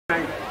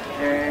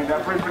And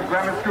Brisbane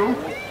Grammar School.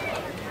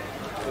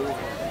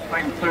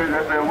 Seems too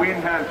that the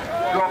wind has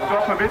dropped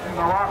off a bit in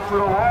the last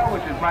little while,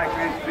 which is making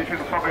this position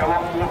probably a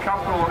lot more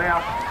comfortable now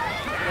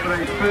for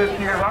these first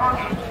year rowers.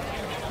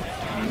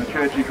 And the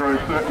Churchie crew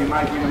is certainly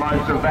making the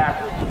most of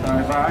that.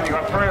 They've only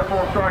got 3 or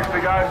 4 strokes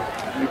to go.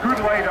 And a good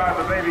lead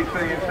over BBC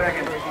in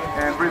second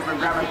and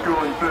Brisbane Grammar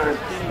School in third.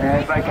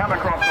 As they come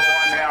across the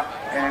line now,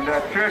 and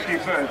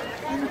Churchie first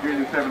in the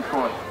Junior 7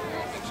 squad.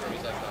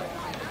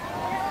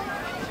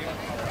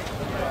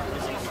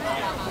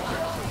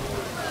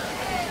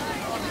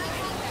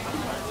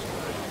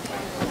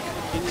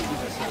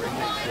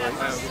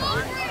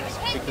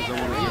 Because I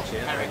want to get you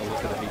out and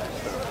look at the heat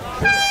stuff.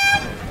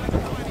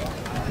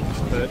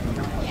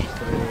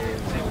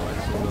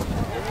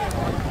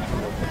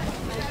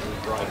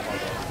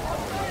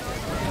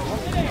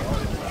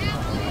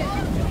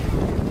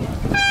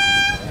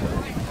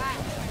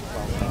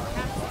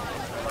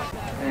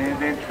 And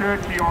then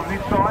Churchie on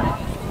this side.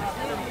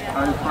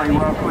 Those 3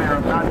 well clear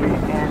of Dundee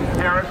and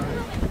Terrace.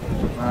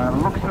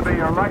 Looks to be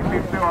a rugby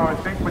 2, I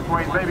think,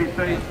 between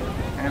BBC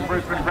and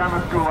Brisbane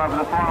Grammar School over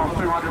the final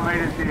 200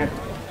 metres here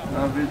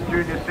of this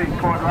Junior 6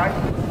 quad race.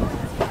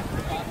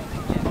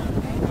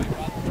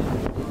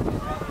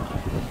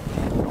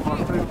 Not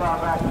too far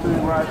back to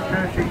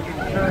Churchie in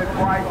third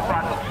place,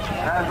 but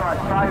as I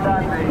say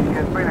that,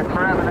 there's been a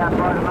crowd of that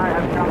road and they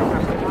have come to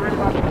pretty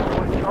much the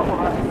top of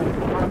us.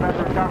 Not about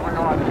recovering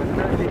either.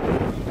 Churchie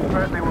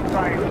certainly will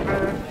stay in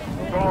third.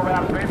 It's all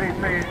about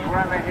BBC and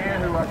Grammar here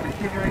who are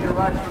continuing to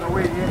race for the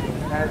win here,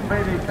 as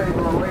BBC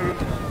will are leading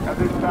at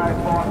this stage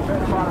by the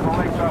best part of the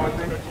league, I would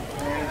think.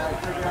 And they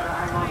should be able to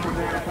hang on from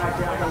there to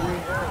take out the win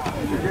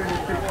in the Junior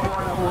 6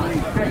 squad for the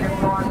second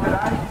time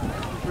today.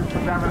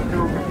 Brisbane Grammar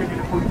School continue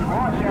to push them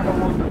right down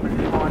towards the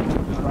finish line.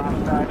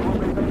 But will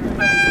be BBC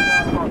just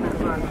outside in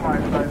first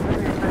place. So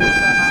BBC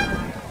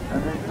and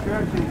then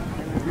Churchie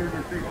in the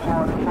Junior 6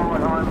 squad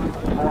followed home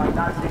by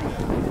Dundee.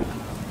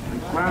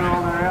 Runner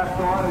on their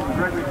outside and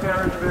Gregory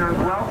Terrace there as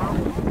well.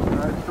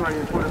 Those 3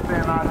 has put a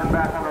fair margin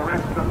back on the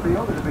rest of the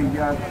field. It'll be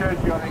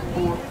Churchie, I think,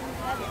 4th.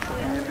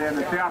 And then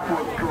the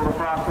Southport School, the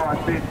far side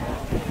 5th.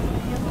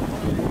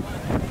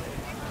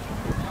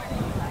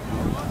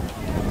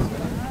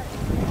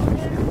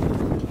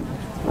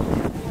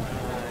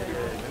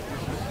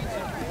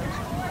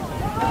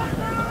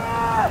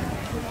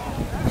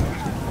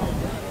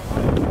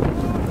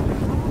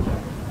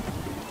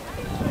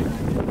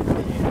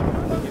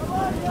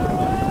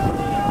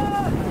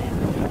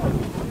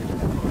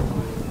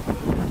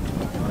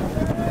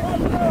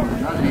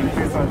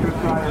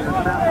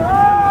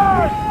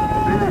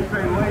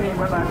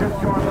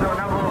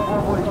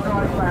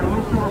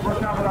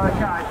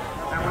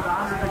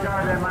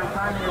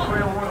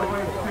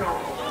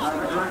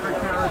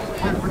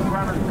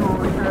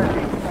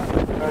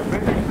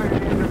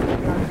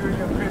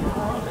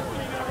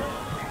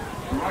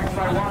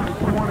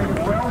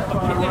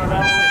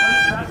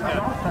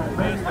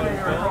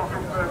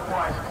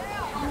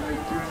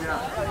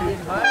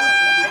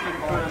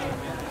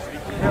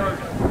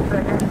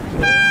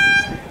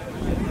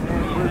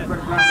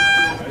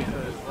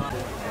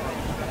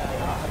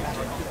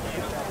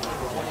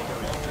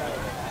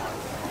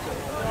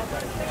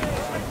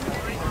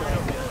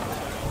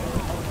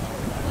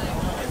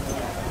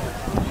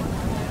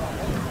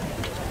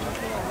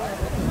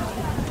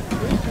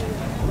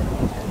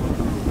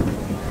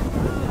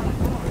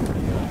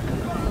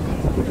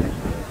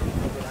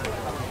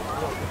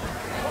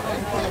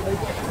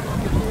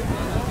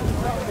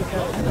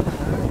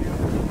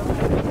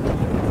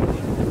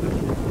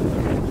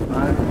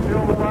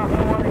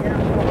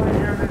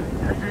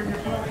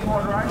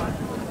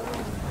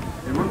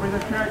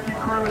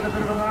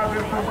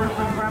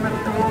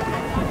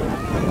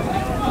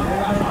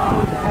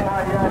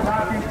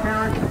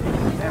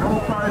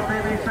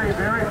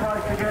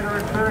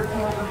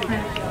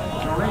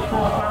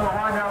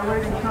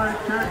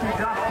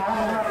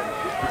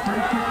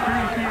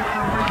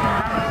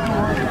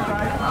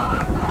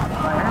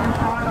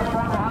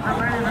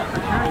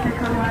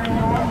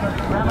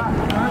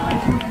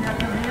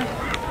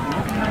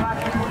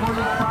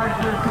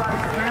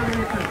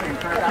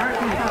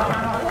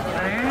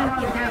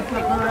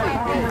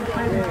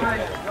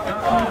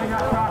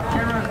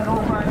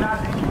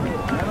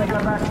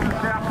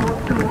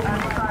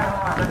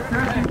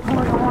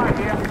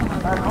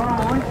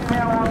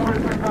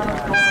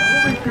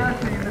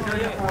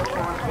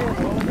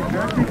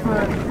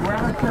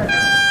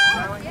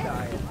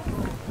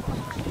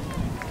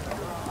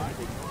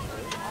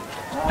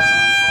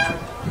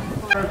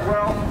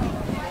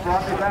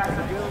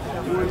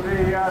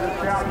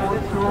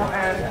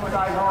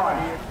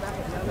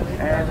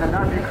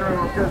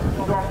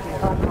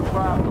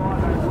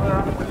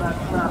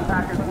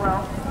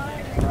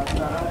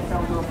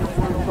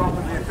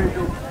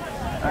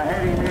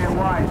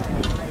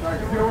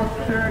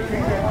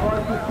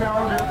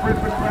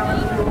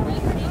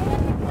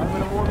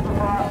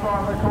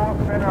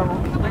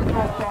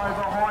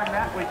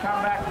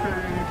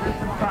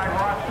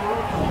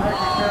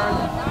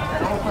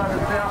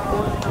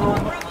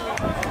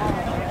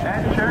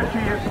 And Churchie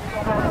Churchie has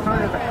got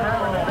through the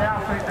crowd in the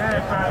bow seat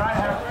there, so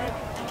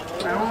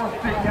they're all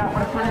sticking up,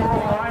 but it's pretty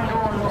well rained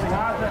on. It'll be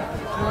hard to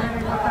do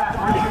anything with that.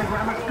 Brisbane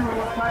Grammar School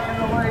has taken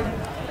the lead,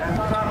 and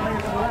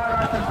suddenly it's wide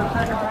open for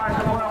second place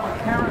as well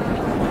with Kerris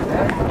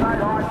and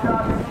State High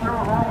charging through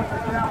along with the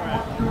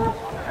Southport School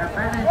and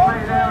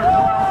BGS there as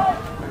well.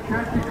 The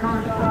Churchie crew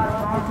starts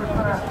on with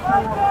 2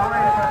 or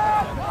 3,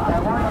 but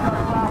they won't go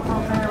far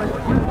from there. It's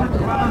Brisbane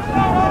Grammar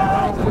School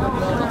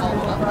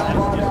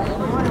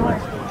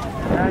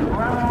and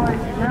Grammarly,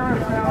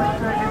 Kerris now in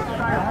second,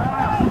 State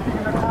High pushing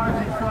in the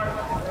closing straight.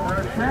 There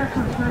are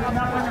chances sneaking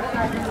up in the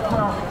second as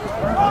well.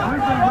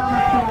 Brisbane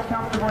Grammar School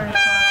comfortably in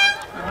front,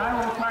 and they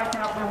will take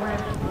up the win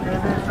in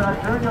this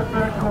junior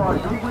third quarter.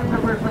 Good win to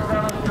Brisbane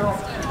Grammar School,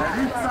 and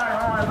is State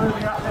High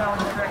moving up now in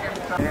the second.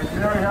 It's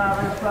very hard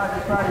this stage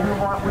to say who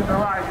might win the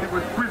race. It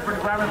was Brisbane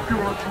Grammar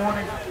School this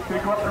morning who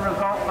got the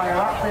result. They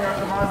are up there at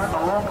the moment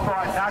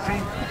alongside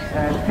Nudging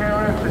and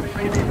Kerris and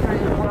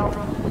BGS as well.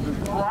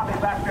 Slightly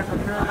back at the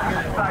Churchie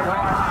and State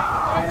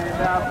High, and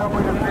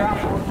probably the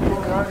Southport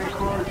School the only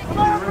crew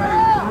to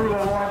really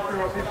rule the line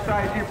through at this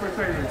stage in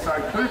proceedings. So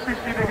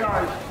 2:50 to go.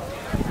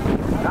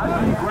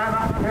 Nudging,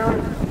 Grammar,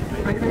 Kerris,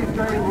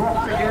 BGS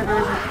locked together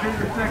in this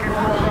junior second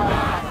quarter.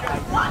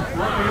 What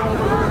the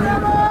order is in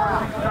the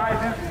closing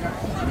stages.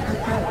 Good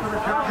chance for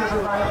the judges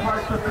as they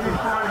approach the finish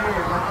line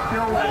here, but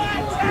still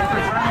it's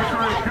the Grammar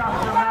crew just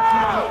from that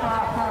to the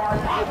far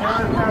side.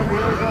 Kerris has the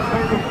edge on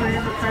BGS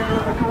in the centre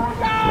of the court.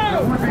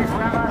 It would be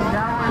Grammar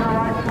narrowing the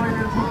race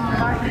leaders looking to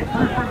make it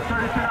 2 from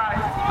 2 today.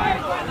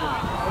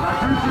 Now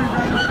Churchie is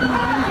under 2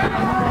 leads and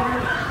more of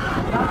it.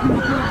 Nothing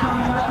still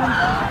coming nothing.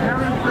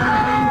 Kerris and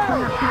BGS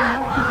are still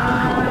locked to the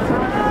line.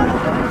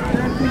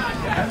 Churchie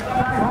and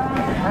State High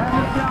and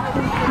the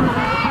Southport School.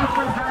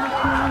 Brisbane Grammar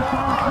School in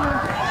time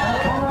through. And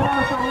follow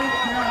on the lead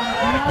now.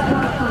 And it's now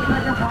goes for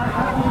second place.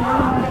 That will be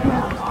really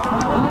good. And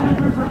it will be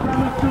Brisbane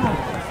Grammar School.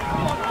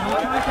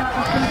 We'll take out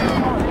the second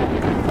point.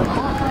 The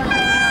cross-race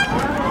is now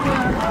Grammar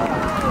third.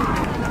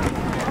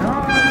 No,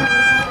 second or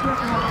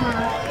third.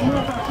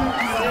 Look, I think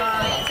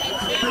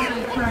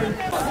it's BGS.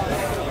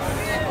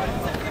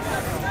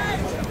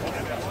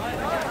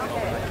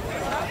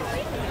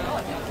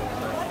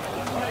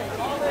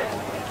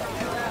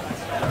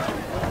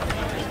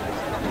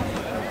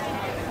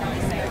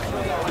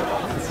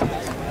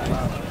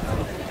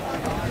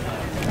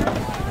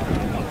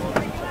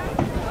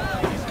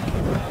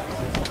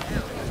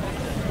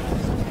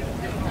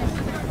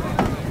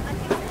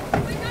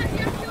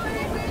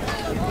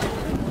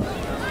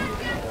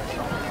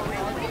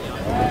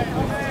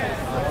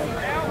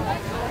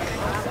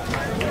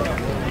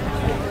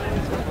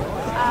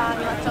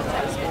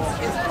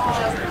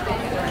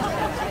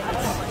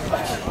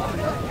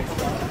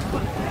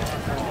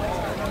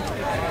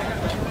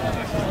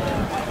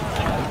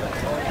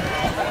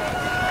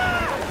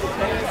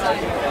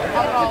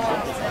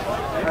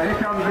 Here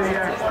comes the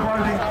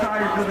closing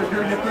stage of the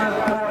junior third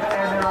court,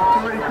 and there are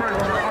 3 crews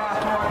on the far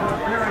side.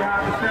 It's very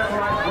hard to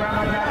separate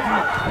Grammar,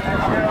 Nudging, and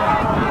Kerris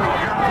possibly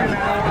jump in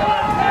that order.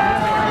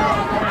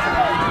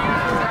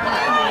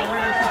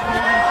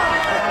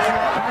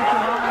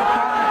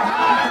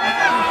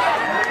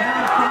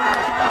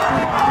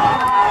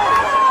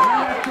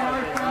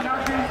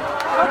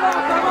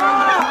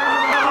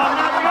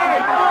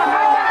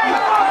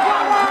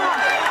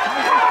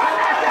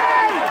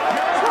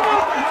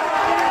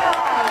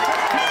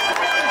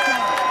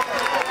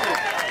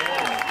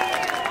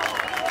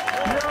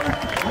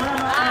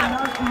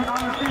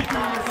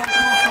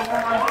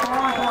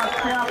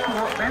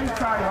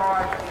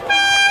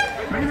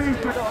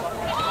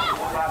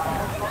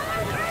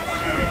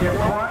 Get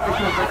quiet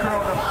because the crew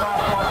on the far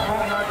side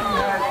from Nudging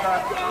has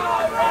had to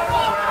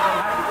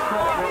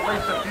stop for at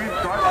least a few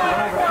strokes, and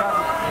all of a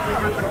sudden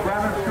Brisbane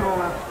Grammar School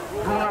have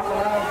drawn up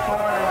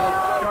alongside and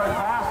will go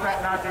past that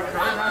Nudging. So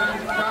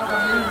Nudging is starting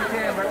to move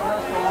again, but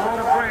lost a lot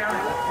of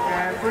ground,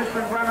 and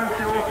Brisbane Grammar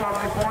School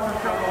suddenly find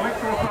themselves a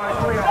length or so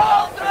clear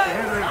at the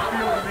head of this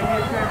field in the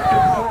year 10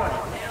 student court.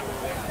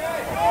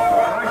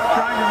 Race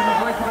changes in the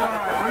blink of an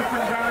eye.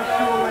 Brisbane Grammar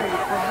School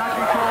leads from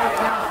Nudging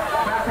College now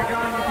back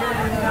again again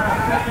in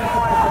second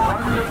place.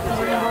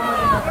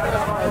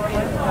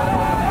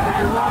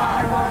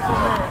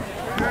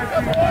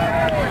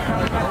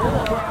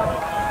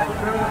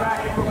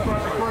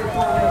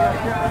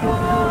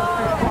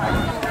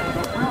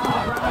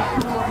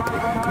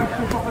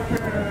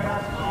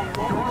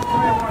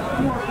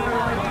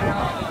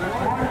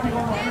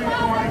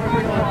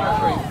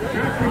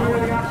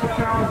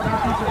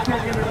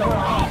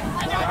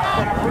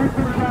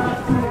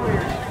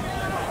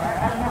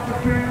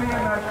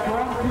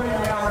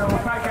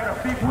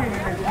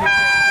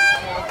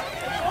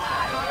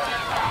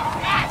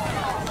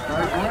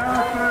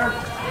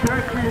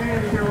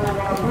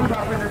 Move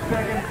up in the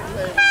second.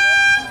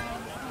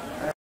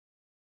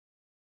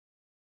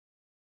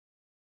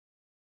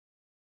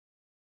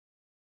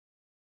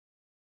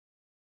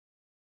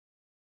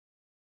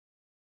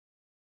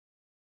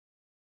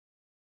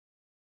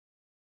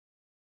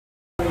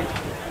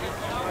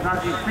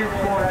 Nudging fifth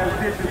quarter as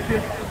did the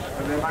sixth,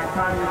 and they're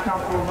maintaining a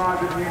comfortable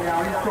margin here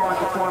now inside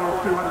the final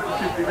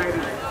 250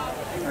 metres.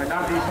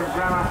 Nudgy from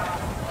Grammar,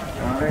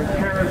 then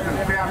Terrace and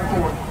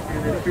Southport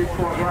in this big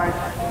quad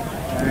race,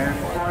 and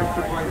close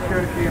between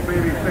Churchie and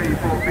BBC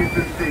for 5th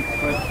and 6th,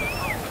 but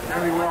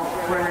very well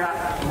spread out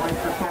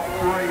amongst the top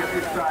 3 at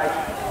this stage,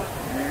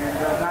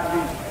 and Nudgy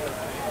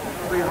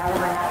will be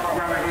holding up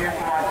Grammar here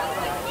for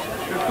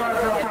just over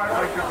a break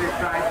week at this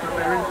stage, but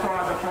they're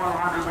inside the final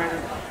 100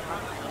 metres.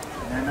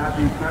 And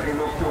Nudgy certainly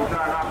looks to have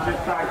done up this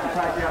stage to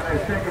take out their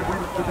second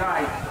wins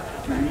today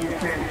in the Year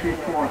 10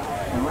 shift quad.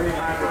 And leading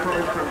home the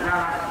crews from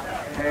Gunner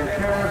and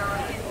Terrace,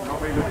 not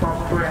be the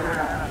top 3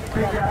 now.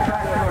 Big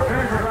outtake to a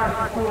very good race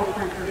for 4th,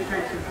 5th and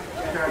 6th.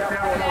 So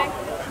Southport,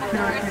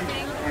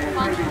 Churchie and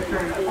BBC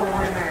all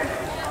in there.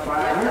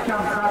 But here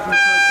comes Nudgy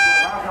first of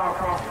all. They'll go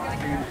across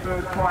in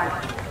 3rd place.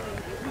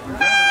 It was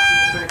Gunner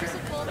still 2nd.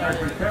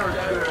 Actually Terrace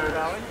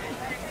 3rd.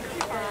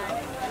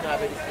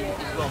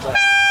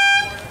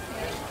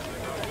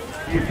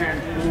 Year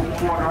 10 4th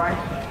quad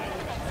race.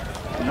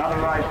 Another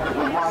race that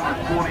was won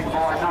this morning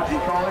by Nudgy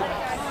College.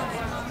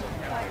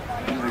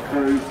 And the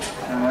crew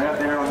out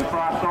there on the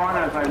far side,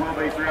 as they will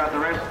be throughout the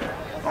rest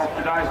of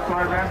today's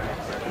program.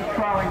 Just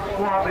trailing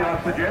slightly,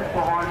 I suggest,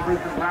 behind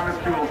Brisbane Grammar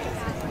School.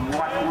 The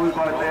white and blue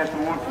boat there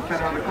towards the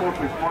centre of the course,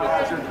 which might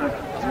have just a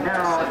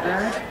narrow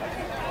advantage.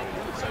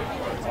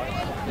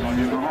 And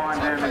you're behind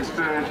them in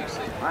 3rd,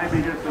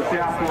 maybe just the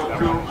Southport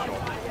School.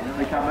 And then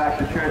we come back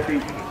to Churchie,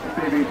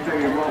 BBC,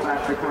 and well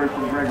back to crew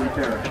from Gregory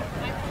Terrace.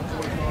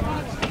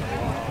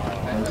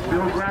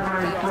 Still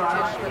Grammar in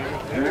front,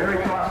 very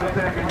tight for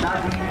 2nd,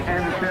 Nudgy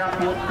and the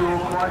Southport School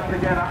close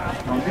together.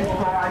 On this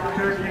side,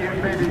 Churchie and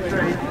BBC.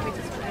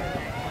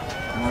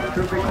 It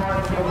should be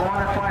close to the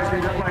minor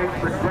places at least,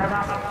 but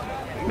Grammar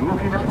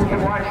looking to push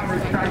away from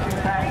this chasing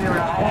pack here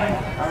and holding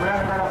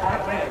around about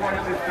a 8 point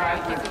at this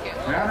stage.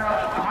 Around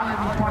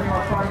 120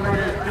 or so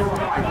metres still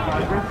to wait. So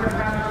Brisbane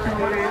Grammar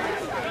still is.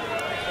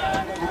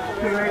 Looks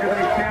to me to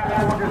be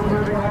Southport just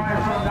moving away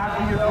from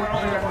Nudgy as well.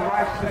 They're in the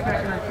race to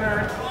 2nd and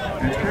 3rd.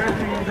 And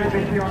Churchie and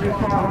BBC on this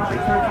side won't be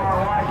too far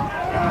away.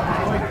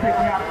 Only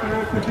picking up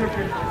 3rd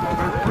position.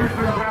 But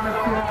Brisbane Grammar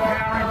School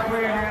powering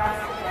clear now.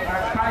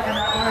 Taking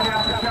that lead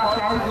out to just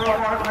over a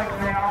boat length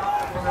now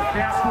from the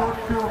Southport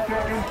School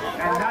 2nd.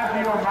 And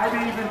Nudgy or maybe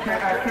even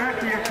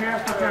Churchie a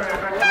chance to 3rd.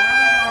 But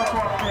Grammar go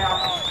across now.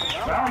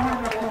 They'll win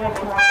the 4th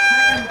one.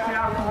 2nd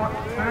Southport,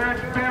 3rd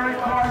very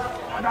close.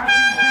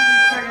 Nudgy,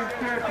 BBC and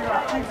Churchie I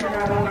think in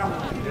that order.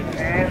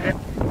 And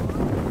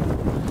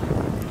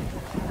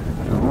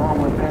along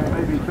with them,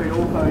 BBC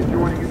also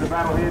joining in the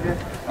battle here.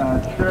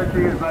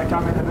 Churchie as they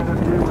come into the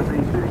view with the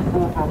sitting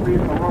 4th or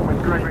 5th along with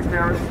Gregory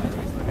Terrace.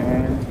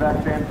 And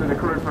back then to the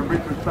crew from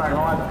Brisbane State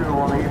High School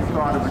on the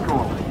inside of the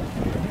course.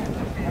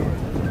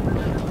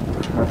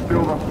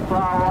 Still the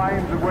far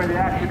lanes of where the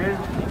action is.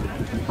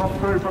 Top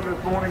 2 from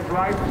this morning's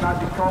race,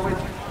 Nudgy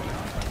College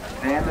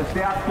and the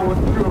Southport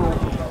School.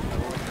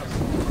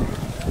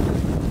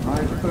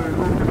 Those 2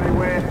 look to be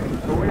where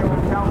the wheel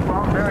comes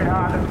from. Very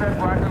hard to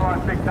separate, and I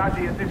think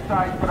Nudgy at this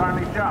stage, but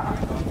only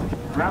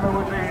just. Grammar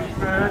would be in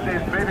 3rd,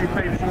 there's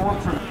BBC 4th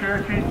from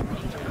Churchie,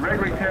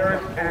 Gregory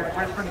Terrace and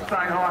Brisbane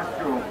State High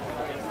School.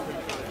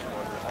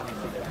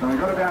 So we've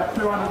got about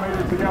 200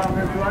 metres to go on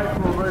this race.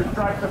 We'll move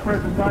straight to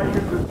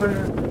presentations as soon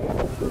as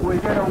we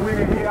get a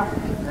winner here.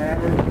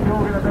 And it's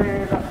still going to be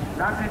either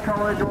Nudgy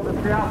College or the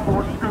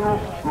Southport School.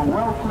 We're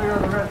well clear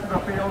of the rest of the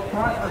field.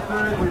 Tight for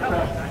 3rd with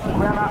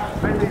Grammar,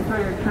 BBC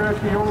and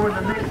Churchie all in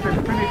the mix and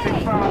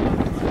finishing fast.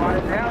 But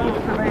it now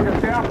looks to be the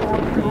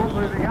Southport School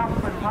moving up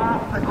and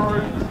past the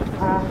group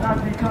from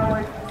Nudgy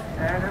College.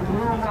 And it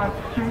will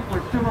cheat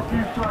with still a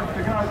few strokes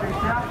to go. The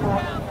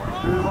Southport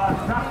who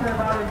snuck their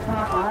boat in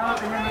front right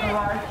at the end of the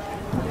race.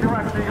 Still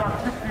actually got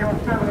 60 or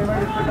 70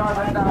 metres to go,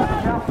 but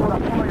the Southport are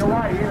pulling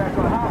away here. They've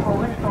got half a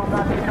length on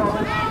Nudgy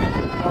College.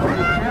 So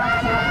the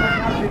Southport and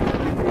Nudgy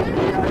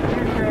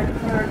in the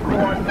 3rd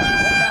quad.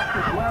 Back to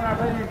Grammar,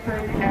 BBC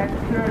and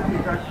Churchie.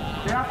 So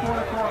Southport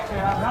across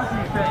now,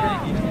 Nudgy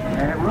 2nd,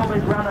 and it will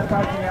be Grammar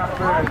taking out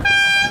 3rd.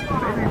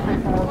 BBC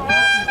 4th.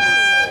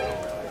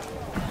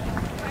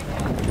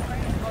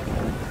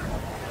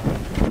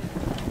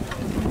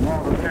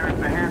 While the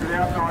parents are handed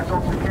out by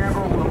Dr.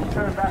 Campbell, we'll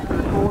turn back to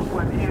the course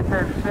when the Year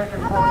 10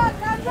 second quad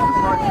is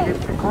approaching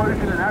its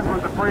conclusion, and as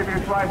was the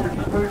previous race, it's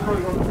the 2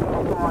 crews on the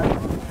side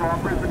from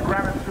Brisbane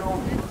Grammar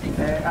School,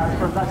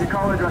 from Nudgy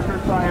College, I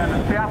should say, and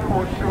the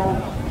Southport School,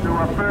 who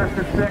are 1st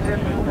and 2nd,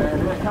 and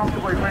they're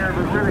comfortably clear of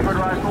a really good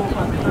race,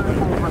 also the 3rd,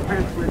 4th and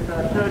 5th with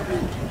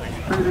Churchie,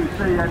 BBC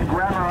and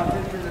Grammar, I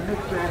think, in the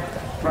mix there.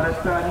 But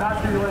it's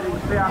Nudgy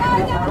leading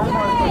Southport by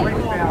almost a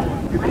length now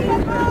in the Year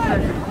 10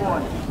 second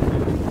quad.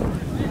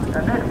 The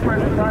next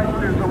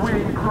presentation is the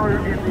winning crew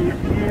in the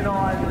Year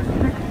 9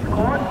 6th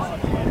quad,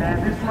 and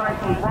this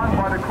race was run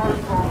by the crew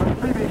from the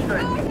BBC.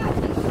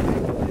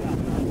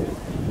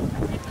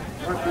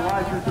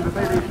 Congratulations to the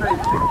BBC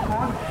 6th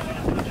quad.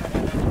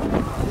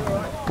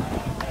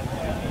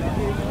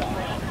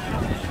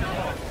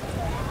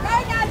 Go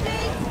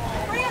Nudgy!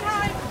 Bring it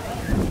home!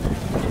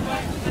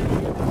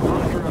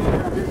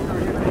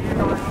 History in the Year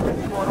 9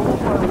 6th quad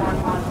also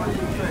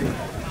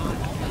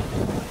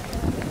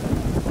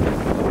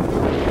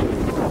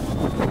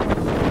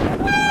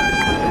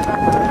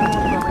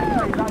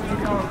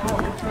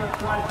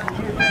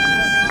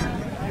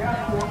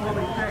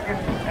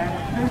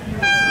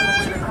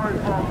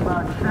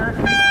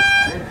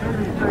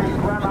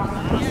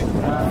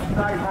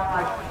Dave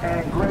White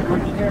and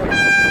Gregory Terry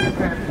in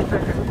that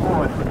second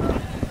quad.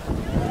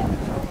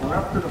 We're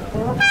up to the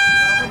fourth.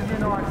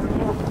 Unite the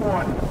fourth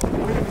quad.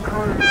 Winning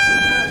crew,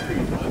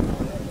 Churchie.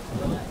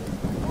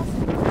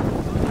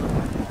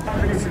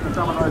 Finishing in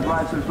some of those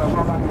races, so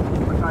well done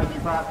for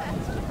taking part.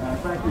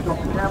 Thank you,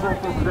 Dr. Campbell,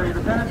 for presenting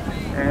the tennis.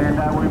 And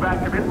we'll be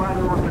back a bit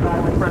later on today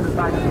with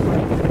presentations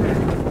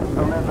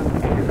for 11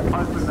 is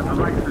open at the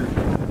races.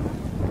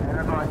 And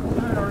as I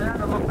turn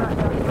around and look back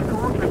at the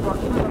record,